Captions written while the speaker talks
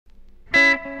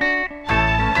See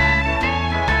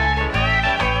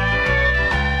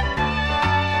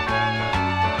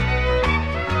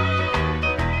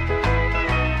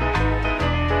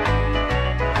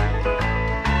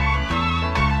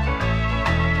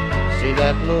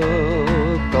that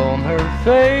look on her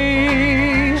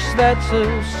face, that's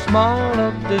a smile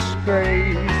of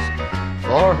disgrace,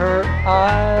 for her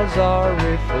eyes are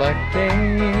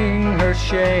reflecting her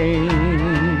shame.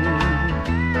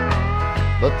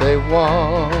 But they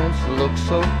once looked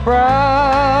so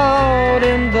proud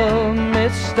in the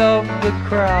midst of the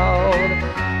crowd.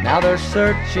 Now they're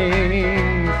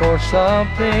searching for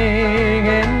something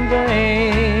in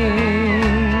vain.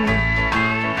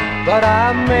 But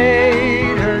I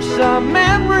made her some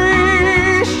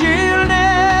memories she'll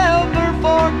never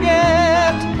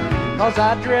forget, 'cause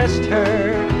I dressed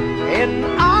her in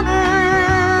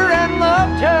honor and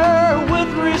loved her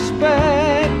with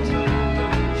respect.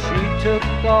 She took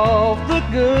off the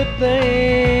good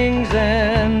things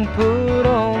and put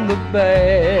on the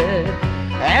bad,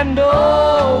 and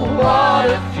oh, what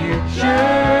a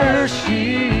future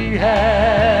she had.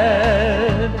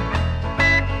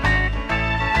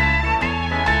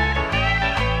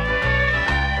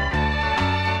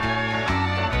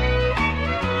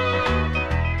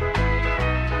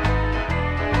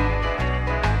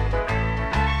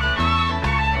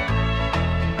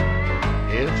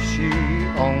 If she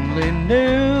only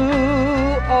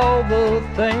knew all the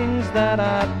things that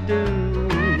I do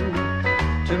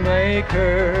to make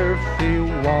her feel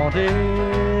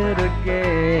wanted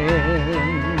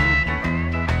again.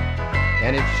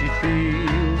 And if she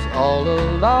feels all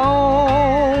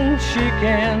alone, she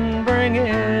can bring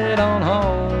it on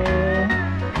home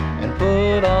and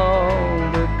put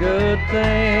on the good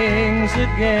things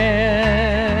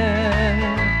again.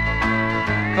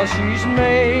 'Cause she's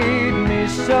made me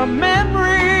some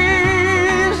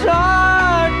memories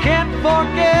I can't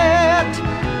forget.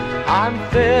 I'm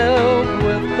filled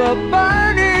with the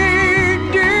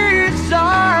burning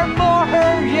desire for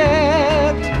her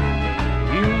yet.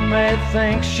 You may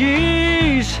think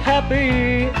she's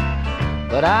happy,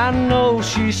 but I know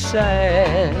she's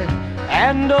sad.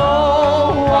 And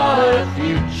oh, what a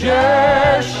future